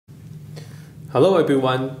Hello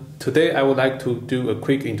everyone, today I would like to do a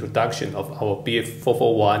quick introduction of our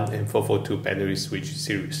BF441 and 442 battery switch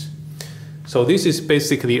series. So this is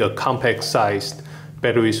basically a compact sized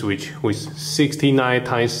battery switch with 69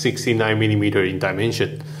 x 69 mm in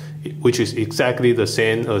dimension, which is exactly the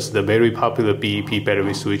same as the very popular BEP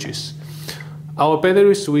battery switches. Our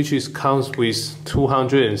battery switches comes with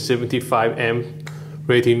 275 amp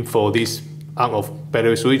rating for this on-off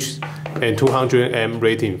battery switch and 200 amp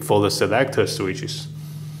rating for the Selector switches.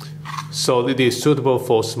 So it is suitable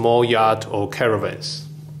for small yacht or caravans.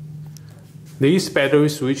 These battery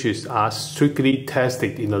switches are strictly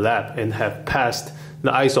tested in the lab and have passed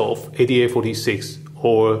the ISO of 8846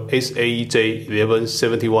 or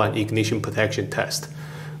SAEJ1171 ignition protection test,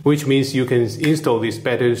 which means you can install these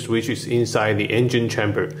battery switches inside the engine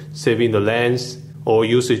chamber, saving the length or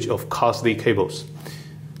usage of costly cables.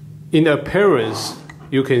 In appearance,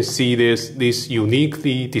 you can see this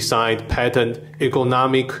uniquely designed patterned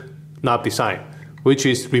ergonomic knob design, which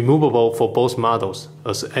is removable for both models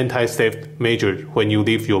as an anti-theft measure when you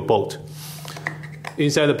leave your boat.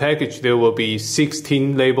 Inside the package, there will be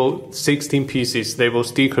 16 pieces label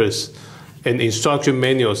stickers and instruction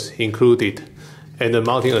manuals included, and a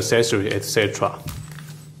mounting accessory, etc.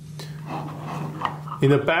 In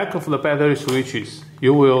the back of the battery switches,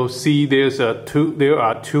 you will see there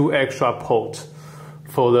are two extra ports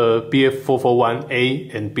for the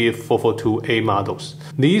BF441A and BF442A models.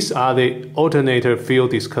 These are the alternator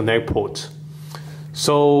field disconnect ports.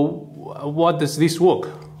 So what does this work?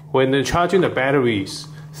 When charging the batteries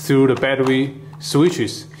through the battery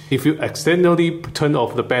switches, if you accidentally turn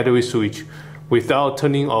off the battery switch without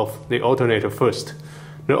turning off the alternator first,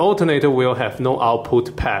 the alternator will have no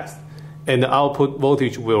output path and the output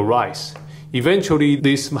voltage will rise. Eventually,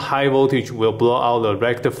 this high voltage will blow out the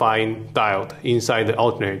rectifying diode inside the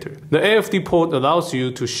alternator. The AFD port allows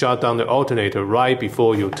you to shut down the alternator right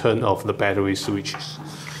before you turn off the battery switches.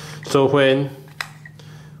 So when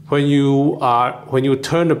you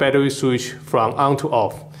turn the battery switch from on to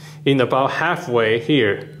off, in about halfway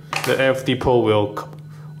here, the AFD port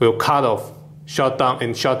will cut off, shut down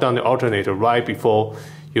the alternator right before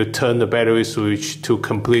you turn the battery switch to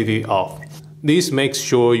completely off. This makes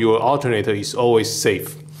sure your alternator is always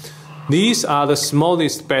safe. These are the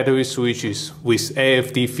smallest battery switches with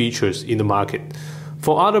AFD features in the market.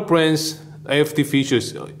 For other brands, AFD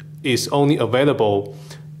features is only available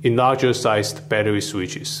in larger sized battery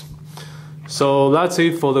switches. So that's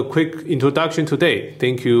it for the quick introduction today.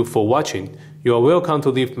 Thank you for watching. You are welcome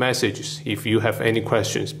to leave messages if you have any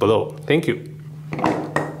questions below. Thank you.